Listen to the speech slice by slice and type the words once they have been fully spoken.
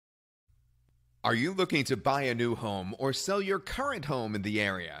Are you looking to buy a new home or sell your current home in the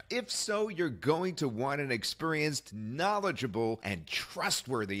area? If so, you're going to want an experienced, knowledgeable, and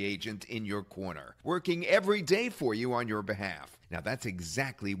trustworthy agent in your corner, working every day for you on your behalf. Now, that's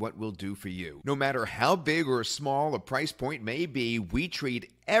exactly what we'll do for you. No matter how big or small a price point may be, we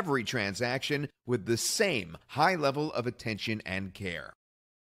treat every transaction with the same high level of attention and care.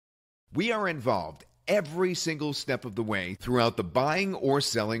 We are involved every single step of the way throughout the buying or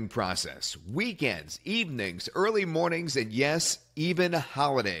selling process. Weekends, evenings, early mornings, and yes, even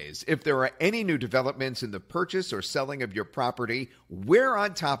holidays. If there are any new developments in the purchase or selling of your property, we're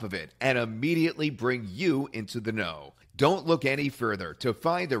on top of it and immediately bring you into the know. Don't look any further to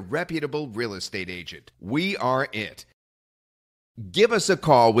find a reputable real estate agent. We are it. Give us a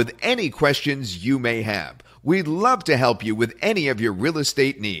call with any questions you may have. We'd love to help you with any of your real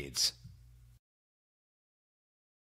estate needs.